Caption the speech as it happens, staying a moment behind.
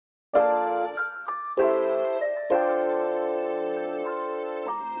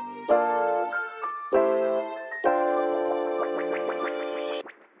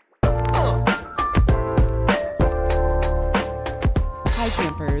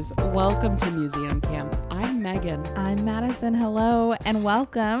campers. Welcome to Museum Camp. I'm Megan. I'm Madison. Hello, and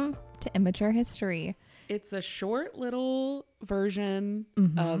welcome to Immature History. It's a short little version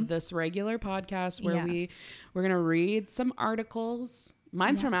of this regular podcast where we're going to read some articles.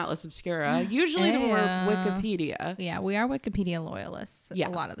 Mine's from Atlas Obscura. Usually we're Wikipedia. Yeah, we are Wikipedia loyalists a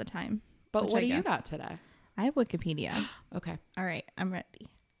lot of the time. But what do you got today? I have Wikipedia. Okay. All right, I'm ready.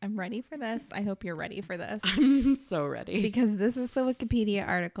 I'm ready for this. I hope you're ready for this. I'm so ready. Because this is the Wikipedia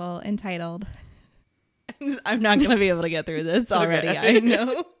article entitled... I'm not going to be able to get through this already, I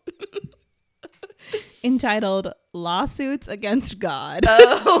know. Entitled Lawsuits Against God.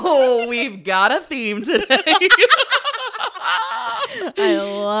 Oh, we've got a theme today. I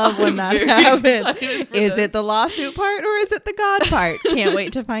love when that happens. Is it the lawsuit part or is it the God part? Can't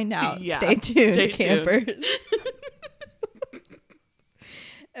wait to find out. Yeah, Stay tuned, stay campers. tuned.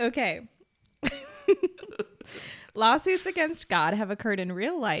 Okay. Lawsuits against God have occurred in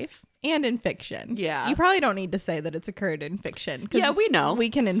real life and in fiction. Yeah. You probably don't need to say that it's occurred in fiction. Yeah, we know. We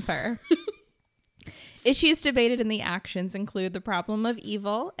can infer. Issues debated in the actions include the problem of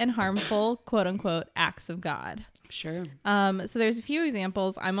evil and harmful, quote unquote, acts of God. Sure. So there's a few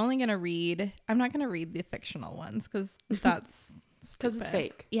examples. I'm not going to read the fictional ones because that's because it's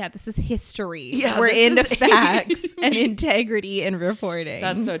fake. Yeah, this is history. Yeah, we're into facts and integrity in reporting.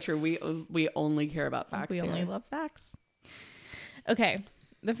 That's so true. We only care about facts. We only love facts. Okay,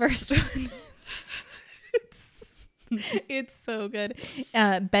 the first one. It's so good.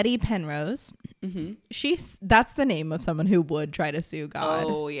 Betty Penrose. Mm-hmm. That's the name of someone who would try to sue God.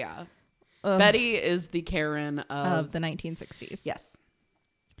 Oh yeah. Betty is the Karen of the 1960s. Yes.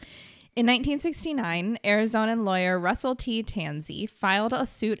 In 1969, Arizonan lawyer Russell T. Tansey filed a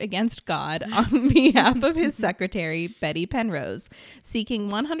suit against God on behalf of his secretary, Betty Penrose, seeking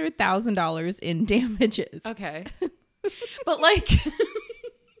 $100,000 in damages. Okay. But like,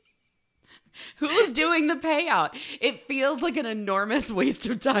 who's doing the payout? It feels like an enormous waste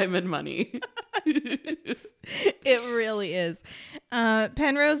of time and money. It really is.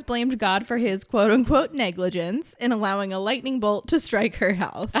 Penrose blamed God for his quote unquote negligence in allowing a lightning bolt to strike her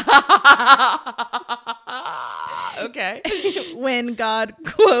house. Okay. When God,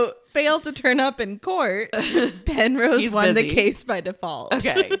 quote, failed to turn up in court, Penrose won the case by default.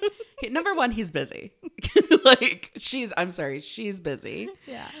 Okay. Number one, he's busy. She's busy.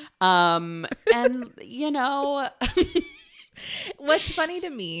 Yeah. And you know, what's funny to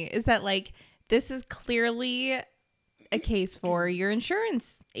me is that like this is clearly a case for your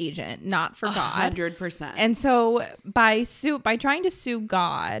insurance agent, not for God. 100%. And so by trying to sue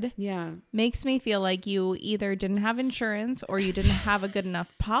God, makes me feel like you either didn't have insurance or you didn't have a good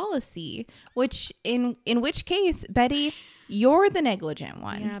enough policy, which in which case, Betty, you're the negligent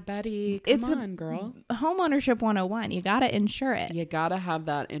one. Yeah, Betty, come on, girl. Homeownership 101. You got to insure it. You got to have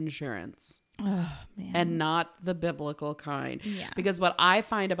that insurance. Oh, man. And not the biblical kind. Yeah. Because what I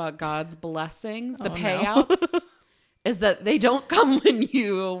find about God's blessings, the payouts, is that they don't come when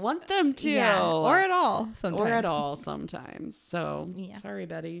you want them to. Yeah. Or at all sometimes. So, sorry,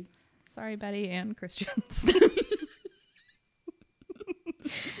 Betty. Sorry, Betty and Christians.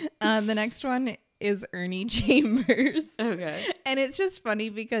 The next one is Ernie Chambers. Okay. And it's just funny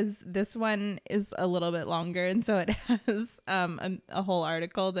because this one is a little bit longer. And so it has a whole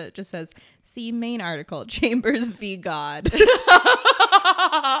article that just says, see main article, Chambers v. God. It's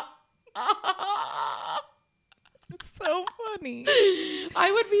so funny.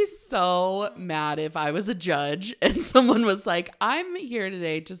 I would be so mad if I was a judge and someone was like, I'm here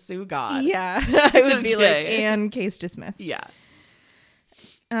today to sue God. Yeah. I would be like, and case dismissed. Yeah.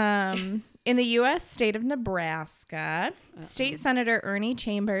 In the U.S. state of Nebraska, State Senator Ernie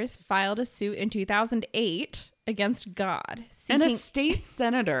Chambers filed a suit in 2008 against God. And a state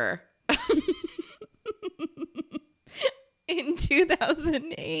senator. In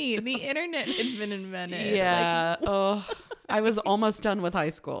 2008, the internet had been invented. Yeah. I was almost done with high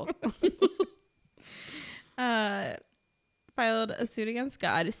school. Filed a suit against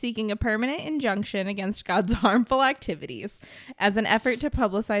God, seeking a permanent injunction against God's harmful activities as an effort to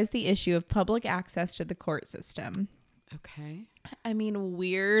publicize the issue of public access to the court system. Okay. I mean,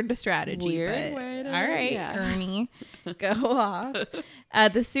 weird strategy. All right, Ernie, go off.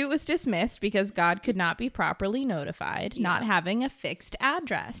 The suit was dismissed because God could not be properly notified, not having a fixed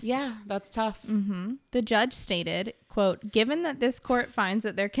address. Yeah, that's tough. Mm-hmm. The judge stated, quote, given that this court finds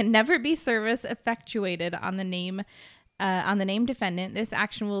that there can never be service effectuated on the named defendant, this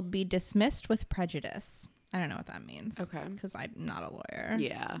action will be dismissed with prejudice. I don't know what that means. Okay. Because I'm not a lawyer.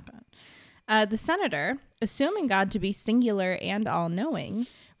 Yeah. But. The senator, assuming God to be singular and all-knowing,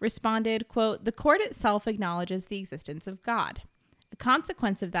 responded, quote, the court itself acknowledges the existence of God. A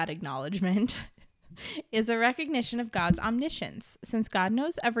consequence of that acknowledgement is a recognition of God's omniscience. Since God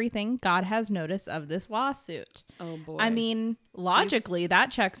knows everything, God has notice of this lawsuit. Oh boy. I mean, logically, that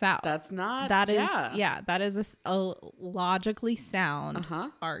checks out. That is a logically sound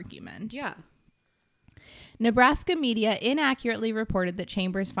argument. Yeah. Nebraska media inaccurately reported that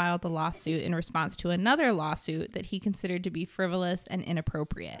Chambers filed the lawsuit in response to another lawsuit that he considered to be frivolous and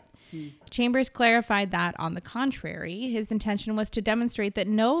inappropriate. Chambers clarified that, on the contrary, his intention was to demonstrate that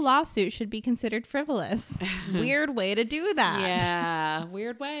no lawsuit should be considered frivolous. Weird way to do that. Yeah,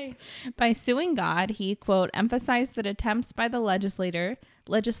 weird way. By suing God, he, quote, emphasized that attempts by the legislature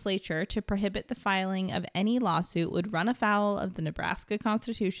to prohibit the filing of any lawsuit would run afoul of the Nebraska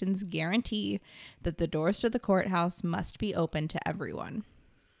Constitution's guarantee that the doors to the courthouse must be open to everyone.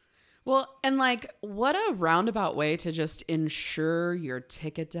 Well, and like, what a roundabout way to just ensure your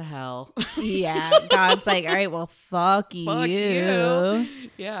ticket to hell. Yeah. God's like, all right, well, fuck you.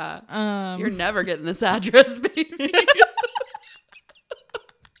 Yeah. You're never getting this address, baby.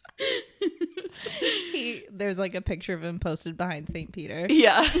 There's like a picture of him posted behind St. Peter.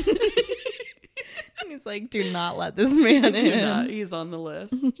 Yeah. He's like, do not let this man in. He's on the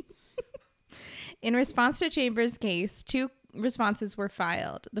list. In response to Chambers' case, 2 responses were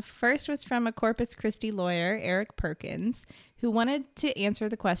filed. The first was from a Corpus Christi lawyer, Eric Perkins, who wanted to answer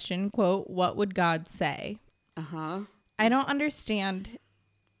the question, quote, what would God say? I don't understand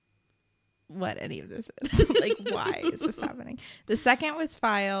what any of this is. Like, why is this happening? The second was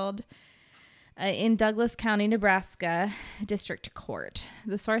filed in Douglas County, Nebraska District Court.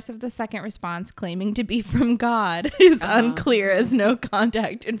 The source of the second response, claiming to be from God, is unclear, as no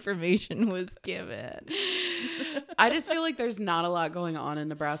contact information was given. I just feel like there's not a lot going on in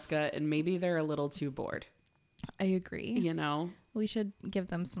Nebraska, and maybe they're a little too bored. I agree. You know, we should give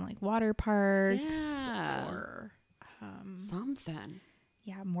them some like water parks or something.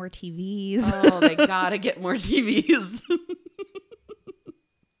 Yeah, more TVs. Oh, they gotta get more TVs.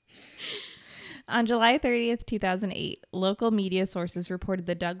 On July 30th, 2008, local media sources reported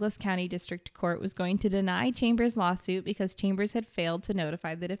the Douglas County District Court was going to deny Chambers' lawsuit because Chambers had failed to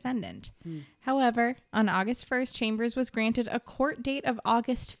notify the defendant. However, on August 1st, Chambers was granted a court date of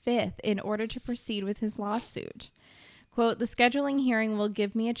August 5th in order to proceed with his lawsuit. Quote, the scheduling hearing will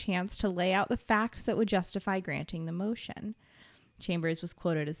give me a chance to lay out the facts that would justify granting the motion. Chambers was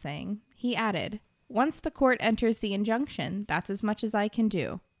quoted as saying. He added, once the court enters the injunction, that's as much as I can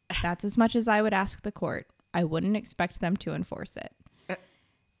do. That's as much as I would ask the court. I wouldn't expect them to enforce it.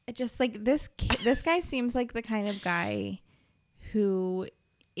 It just like this guy seems like the kind of guy who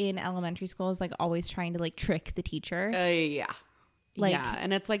in elementary school is like always trying to like trick the teacher. Yeah. Like, yeah.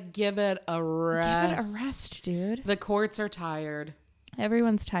 And it's like, give it a rest. Give it a rest, dude. The courts are tired.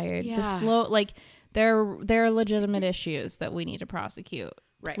 Everyone's tired. Yeah. There are legitimate issues that we need to prosecute.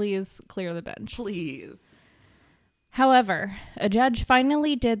 Right. Please clear the bench. Please. However, a judge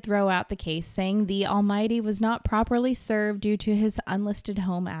finally did throw out the case, saying the Almighty was not properly served due to his unlisted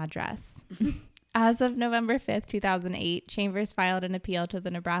home address. As of November 5th, 2008, Chambers filed an appeal to the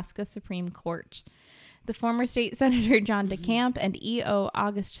Nebraska Supreme Court. The former state senator John DeCamp and E.O.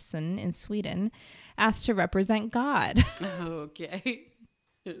 Augustsson in Sweden asked to represent God. Okay.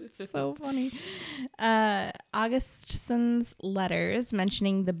 So funny. Augustsson's letters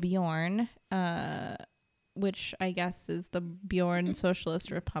mentioning the Bjorn, which I guess is the Bjorn Socialist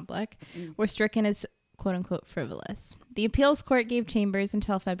Republic, were stricken as quote-unquote frivolous. The appeals court gave Chambers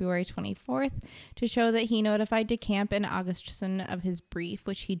until February 24th to show that he notified DeCamp and Augustsson of his brief,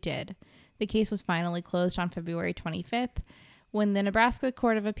 which he did. The case was finally closed on February 25th when the Nebraska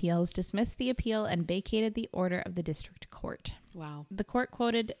Court of Appeals dismissed the appeal and vacated the order of the district court. Wow. The court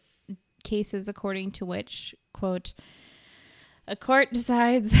quoted cases according to which, quote, a court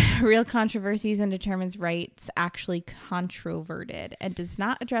decides real controversies and determines rights actually controverted and does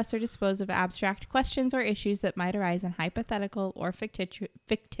not address or dispose of abstract questions or issues that might arise in hypothetical or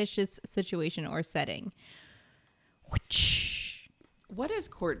fictitious situation or setting. What is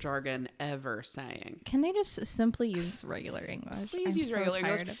court jargon ever saying? Can they just simply use regular English? Please use regular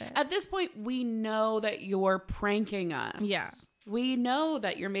English. At this point, we know that you're pranking us. Yeah. We know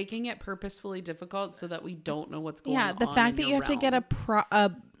that you're making it purposefully difficult so that we don't know what's going on. Yeah, the fact that you have to get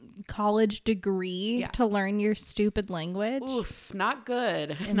a college degree to learn your stupid language. Oof, not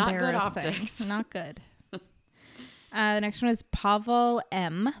good. Not good optics. Not good. The next one is Pavel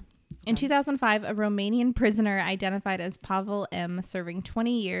M. In 2005, a Romanian prisoner identified as Pavel M., serving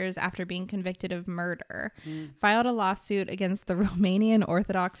 20 years after being convicted of murder, filed a lawsuit against the Romanian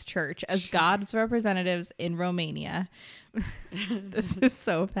Orthodox Church as God's representatives in Romania. This is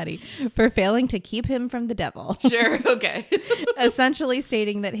so petty. For failing to keep him from the devil. Sure, okay. Essentially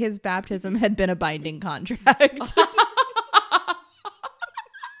stating that his baptism had been a binding contract.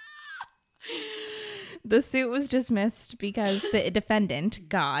 The suit was dismissed because the defendant,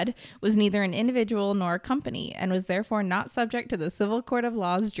 God, was neither an individual nor a company and was therefore not subject to the Civil Court of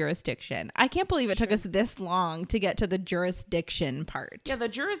Law's jurisdiction. I can't believe it took us this long to get to the jurisdiction part. Yeah, the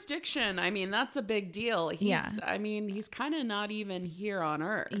jurisdiction, I mean, that's a big deal. I mean, he's kind of not even here on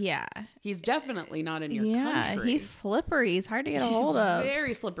Earth. Yeah. He's definitely not in your country. Yeah, he's slippery. He's hard to get a hold of.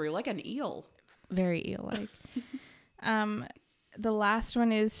 Very slippery, like an eel. Very eel-like. The last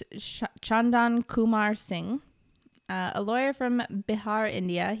one is Chandan Kumar Singh, a lawyer from Bihar,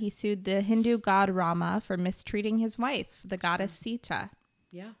 India. He sued the Hindu god Rama for mistreating his wife, the goddess Sita.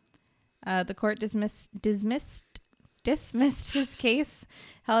 Yeah. The court dismissed his case,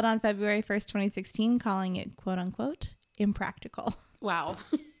 held on February 1st, 2016, calling it, quote unquote, impractical. Wow.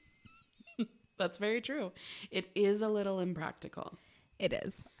 That's very true. It is a little impractical. It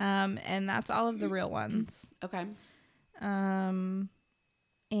is. And that's all of the real ones. Okay. And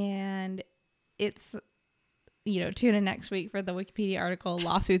it's, tune in next week for the Wikipedia article,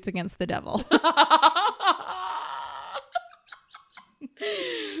 Lawsuits Against the Devil.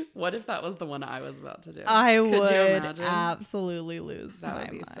 What if that was the one I was about to do? I would absolutely lose my mind.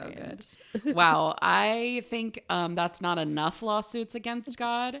 That would be so good. Wow. I think that's not enough lawsuits against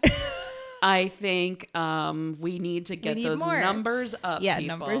God. I think we need to get those more numbers up. Yeah,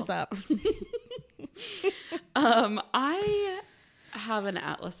 people. Numbers up. I have an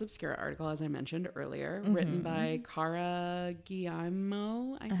Atlas Obscura article, as I mentioned earlier, written by Cara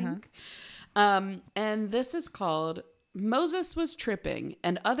Guillermo, I think. And this is called Moses Was Tripping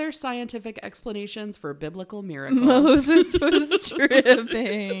and Other Scientific Explanations for Biblical Miracles. Moses was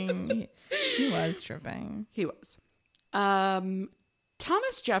tripping. He was tripping. He was.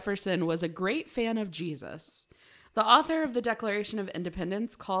 Thomas Jefferson was a great fan of Jesus. The author of the Declaration of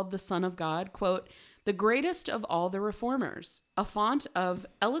Independence called the Son of God, quote, the greatest of all the reformers, a font of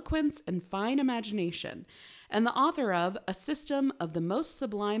eloquence and fine imagination, and the author of a system of the most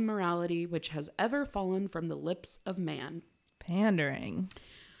sublime morality which has ever fallen from the lips of man. Pandering.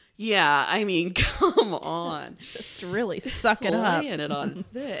 Yeah, I mean, come on. Just really suck it up. Laying it on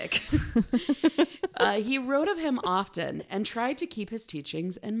thick. He wrote of him often and tried to keep his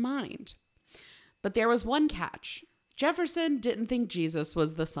teachings in mind. But there was one catch. Jefferson didn't think Jesus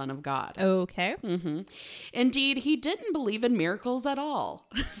was the Son of God. Okay. Indeed, he didn't believe in miracles at all.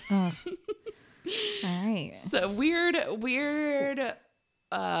 All right. So weird, way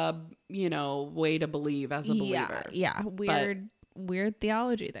to believe as a believer. Yeah. Weird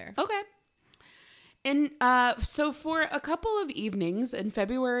theology there. Okay. And so for a couple of evenings in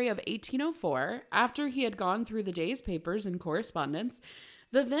February of 1804, after he had gone through the day's papers and correspondence,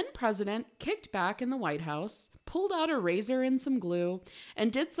 the then president kicked back in the White House, pulled out a razor and some glue, and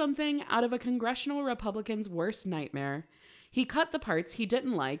did something out of a congressional Republican's worst nightmare. He cut the parts he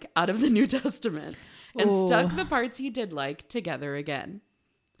didn't like out of the New Testament and stuck the parts he did like together again.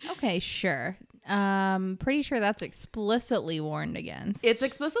 Okay, sure. Pretty sure that's explicitly warned against. It's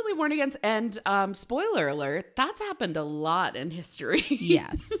explicitly warned against, and spoiler alert, that's happened a lot in history.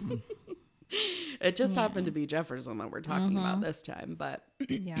 Yes. It just happened to be Jefferson that we're talking about this time, but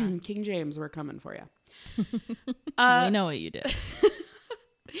King James, we're coming for you. We know what you did.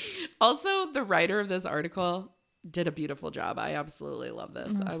 Also, the writer of this article did a beautiful job. I absolutely love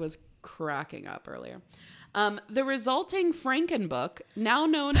this. I was cracking up earlier. The resulting Frankenbook, now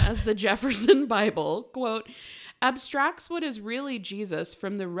known as the Jefferson Bible, quote, abstracts what is really Jesus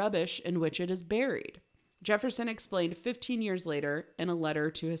from the rubbish in which it is buried. Jefferson explained 15 years later in a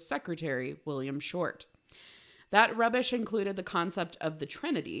letter to his secretary, William Short. That rubbish included the concept of the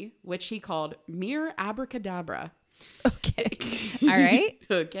Trinity, which he called mere abracadabra. Okay. All right.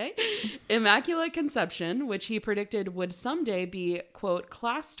 Okay. Immaculate Conception, which he predicted would someday be, quote,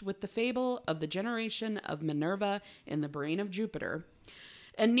 classed with the fable of the generation of Minerva in the brain of Jupiter,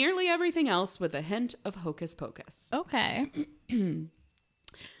 and nearly everything else with a hint of hocus pocus. Okay.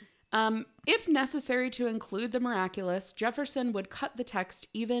 If necessary to include the miraculous, Jefferson would cut the text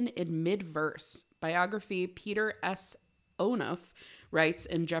even in mid-verse. Biography Peter S. Onuff writes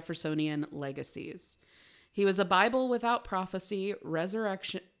in Jeffersonian Legacies. He was a Bible without prophecy,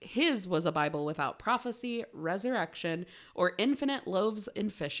 resurrection. His was a Bible without prophecy, resurrection, or infinite loaves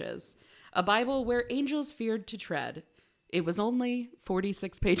and fishes. A Bible where angels feared to tread. It was only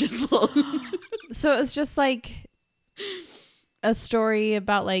 46 pages long. So it was just like a story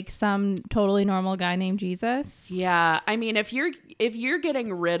about like some totally normal guy named Jesus. Yeah. I mean, if you're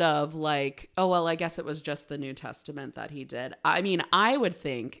getting rid of like, oh, well, I guess it was just the New Testament that he did. I mean, I would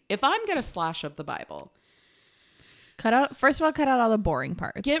think if I'm going to slash up the Bible, cut out all the boring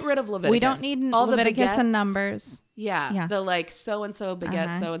parts. Get rid of Leviticus. We don't need all Leviticus and Numbers. Yeah. The like so-and-so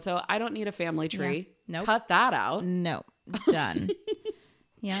begets so-and-so. I don't need a family tree. Nope. Cut that out. No. Done.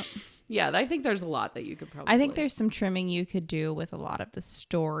 Yep. Yeah, I think there's a lot that you could probably... I think there's some trimming you could do with a lot of the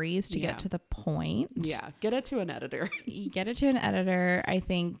stories to get to the point. Yeah, get it to an editor. I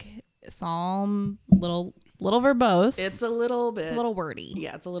think Psalm, little verbose. It's a little bit... It's a little wordy.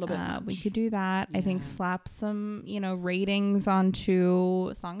 Yeah, it's a little bit much. We could do that. Yeah. I think slap some, ratings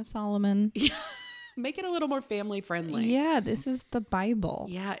onto Song of Solomon. Yeah. Make it a little more family friendly. Yeah, this is the Bible.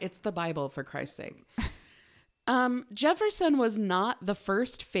 Yeah, it's the Bible, for Christ's sake. Jefferson was not the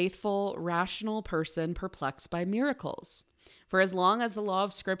first faithful, rational person perplexed by miracles. For as long as the law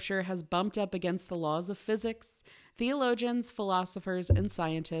of Scripture has bumped up against the laws of physics, theologians, philosophers, and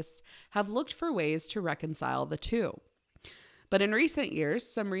scientists have looked for ways to reconcile the two. But in recent years,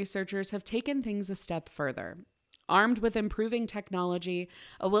 some researchers have taken things a step further. Armed with improving technology,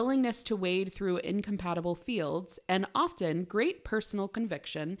 a willingness to wade through incompatible fields, and often great personal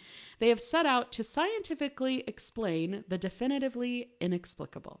conviction, they have set out to scientifically explain the definitively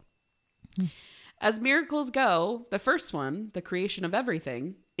inexplicable. As miracles go, the first one, the creation of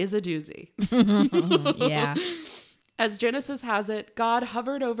everything, is a doozy. Yeah. As Genesis has it, God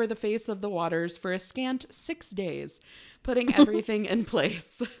hovered over the face of the waters for a scant 6 days, putting everything in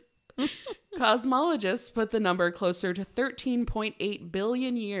place. Cosmologists put the number closer to 13.8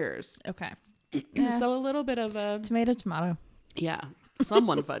 billion years. Okay. So a little bit of a... Tomato. Yeah.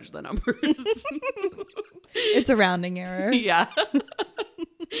 Someone fudged the numbers. It's a rounding error. Yeah.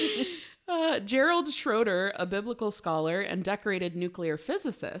 Gerald Schroeder, a biblical scholar and decorated nuclear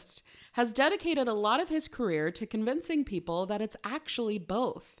physicist, has dedicated a lot of his career to convincing people that it's actually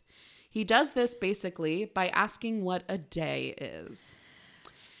both. He does this basically by asking what a day is.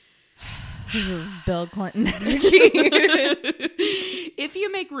 This is Bill Clinton energy. If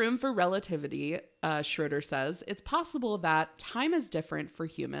you make room for relativity, Schroeder says, it's possible that time is different for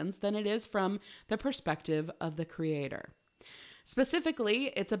humans than it is from the perspective of the creator.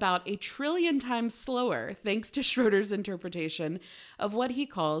 Specifically, it's about 1 trillion times slower, thanks to Schroeder's interpretation of what he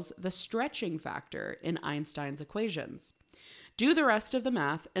calls the stretching factor in Einstein's equations. Do the rest of the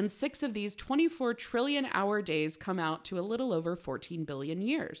math, and 6 of these 24 trillion hour days come out to a little over 14 billion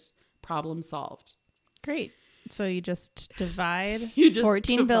years. Problem solved. Great. So you just divide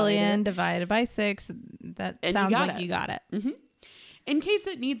 14 billion divided by 6. That sounds like you got it. Mm-hmm. In case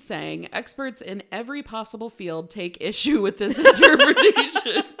it needs saying, experts in every possible field take issue with this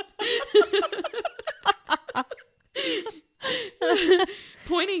interpretation.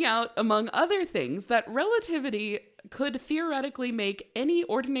 Pointing out, among other things, that relativity could theoretically make any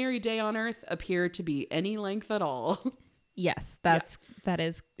ordinary day on Earth appear to be any length at all. Yes, that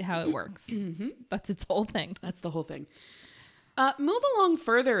is how it works. Mm-hmm. That's its whole thing. That's the whole thing. Move along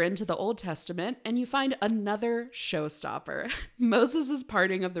further into the Old Testament, and you find another showstopper: Moses'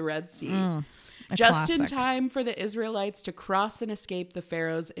 parting of the Red Sea, just in time for the Israelites to cross and escape the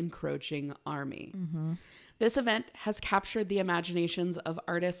Pharaoh's encroaching army. Mm-hmm. This event has captured the imaginations of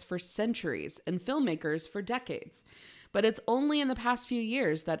artists for centuries and filmmakers for decades, but it's only in the past few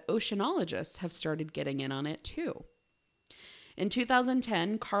years that oceanologists have started getting in on it too. In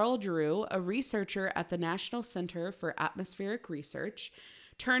 2010, Carl Drew, a researcher at the National Center for Atmospheric Research,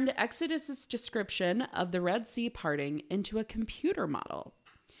 turned Exodus's description of the Red Sea parting into a computer model.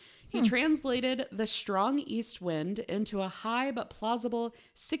 He translated the strong east wind into a high but plausible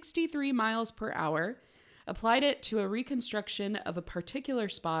 63 miles per hour, applied it to a reconstruction of a particular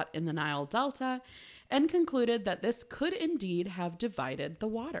spot in the Nile Delta, and concluded that this could indeed have divided the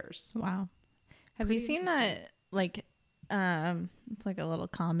waters. Wow. Have you seen that, like... it's like a little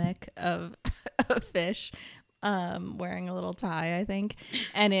comic of a fish wearing a little tie, I think,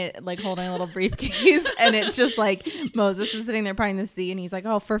 and it like holding a little briefcase, and it's just like Moses is sitting there parting the sea, and he's like,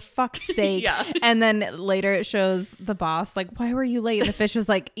 oh, for fuck's sake. Yeah. And then later it shows the boss like, why were you late? And the fish was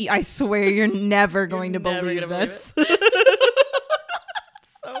like, I swear you're never going to believe this.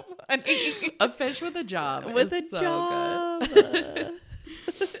 So funny. A fish with a job. With a so job. Good.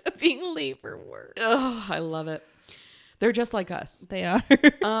 Being late for work. Oh, I love it. They're just like us. They are.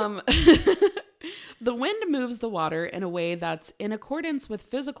 The wind moves the water in a way that's in accordance with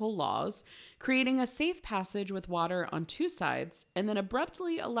physical laws, creating a safe passage with water on two sides and then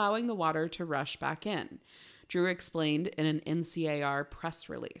abruptly allowing the water to rush back in, Drew explained in an NCAR press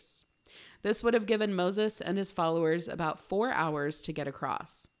release. This would have given Moses and his followers about 4 hours to get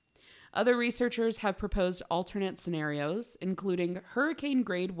across. Other researchers have proposed alternate scenarios, including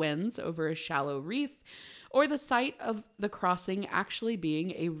hurricane-grade winds over a shallow reef, or the site of the crossing actually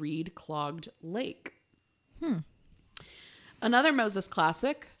being a reed-clogged lake. Another Moses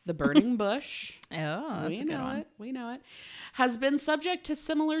classic, The Burning Bush. Oh, that's a good one. We know it. Has been subject to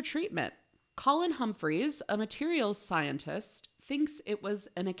similar treatment. Colin Humphreys, a materials scientist, thinks it was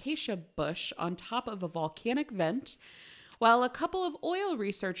an acacia bush on top of a volcanic vent, while a couple of oil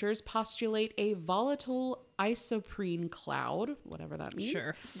researchers postulate a volatile isoprene cloud, whatever that means.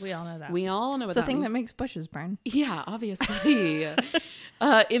 Sure. We all know that. We all know what that means. It's the thing that makes bushes burn. Yeah, obviously.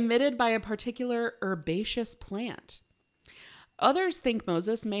 Emitted by a particular herbaceous plant. Others think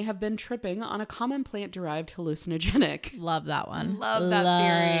Moses may have been tripping on a common plant-derived hallucinogenic. Love that one. Love that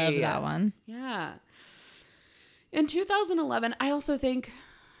theory. Love that one. Yeah. In 2011, I also think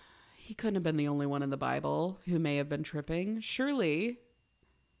he couldn't have been the only one in the Bible who may have been tripping. Surely.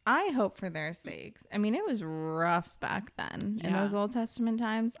 I hope for their sakes. I mean, it was rough back then in those Old Testament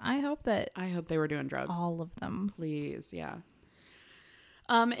times. I hope they were doing drugs. All of them. Please, yeah.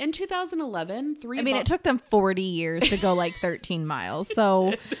 In 2011, it took them 40 years to go like 13 miles.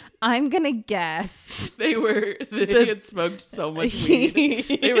 So I'm going to guess. They had smoked so much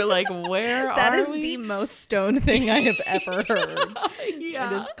weed. They were like, where are we? That is the most stoned thing I have ever heard.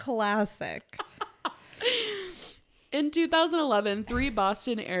 Yeah. It is classic. In 2011, 3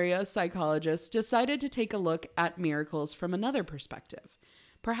 Boston area psychologists decided to take a look at miracles from another perspective.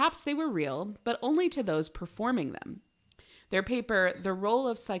 Perhaps they were real, but only to those performing them. Their paper, The Role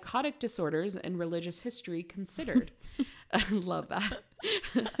of Psychotic Disorders in Religious History Considered. I love that.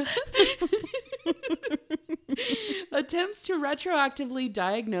 Attempts to retroactively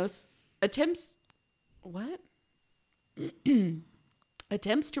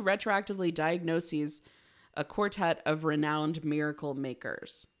diagnose a quartet of renowned miracle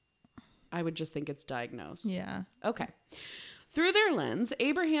makers. I would just think it's diagnose. Yeah. Okay. Through their lens,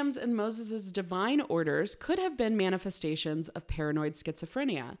 Abraham's and Moses' divine orders could have been manifestations of paranoid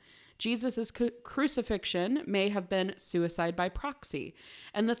schizophrenia. Jesus' crucifixion may have been suicide by proxy,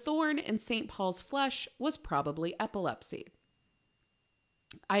 and the thorn in St. Paul's flesh was probably epilepsy.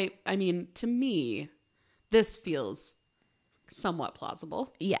 I mean, to me, this feels somewhat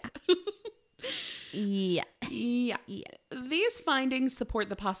plausible. Yeah. Yeah. These findings support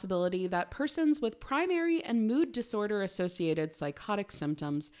the possibility that persons with primary and mood disorder associated psychotic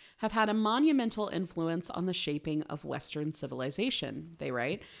symptoms have had a monumental influence on the shaping of Western civilization, they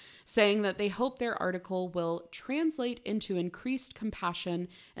write, saying that they hope their article will translate into increased compassion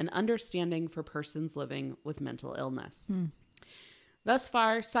and understanding for persons living with mental illness. Thus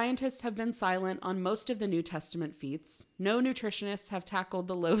far, scientists have been silent on most of the New Testament feats. No nutritionists have tackled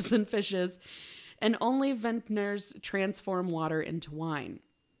the loaves and fishes, and only vintners transform water into wine.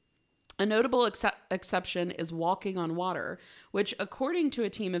 A notable exception is walking on water, which, according to a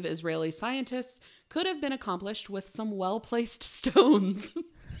team of Israeli scientists, could have been accomplished with some well-placed stones.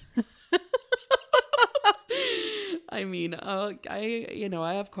 I mean, I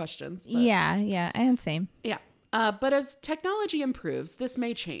have questions. But... Yeah, and same. Yeah. But as technology improves, this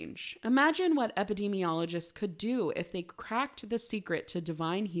may change. Imagine what epidemiologists could do if they cracked the secret to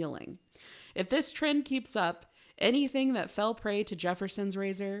divine healing. If this trend keeps up, anything that fell prey to Jefferson's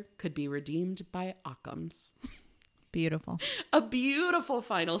razor could be redeemed by Occam's. Beautiful. A beautiful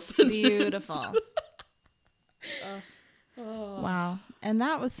final sentence. Beautiful. Wow. And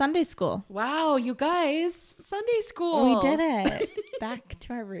that was Sunday school. Wow, you guys. Sunday school. We did it. Back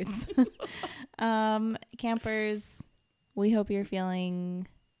to our roots. Campers, we hope you're feeling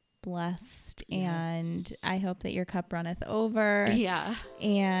blessed, and I hope that your cup runneth over. Yeah.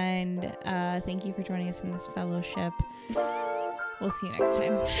 And thank you for joining us in this fellowship. We'll see you next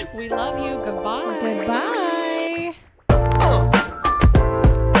time. We love you. Goodbye. Goodbye.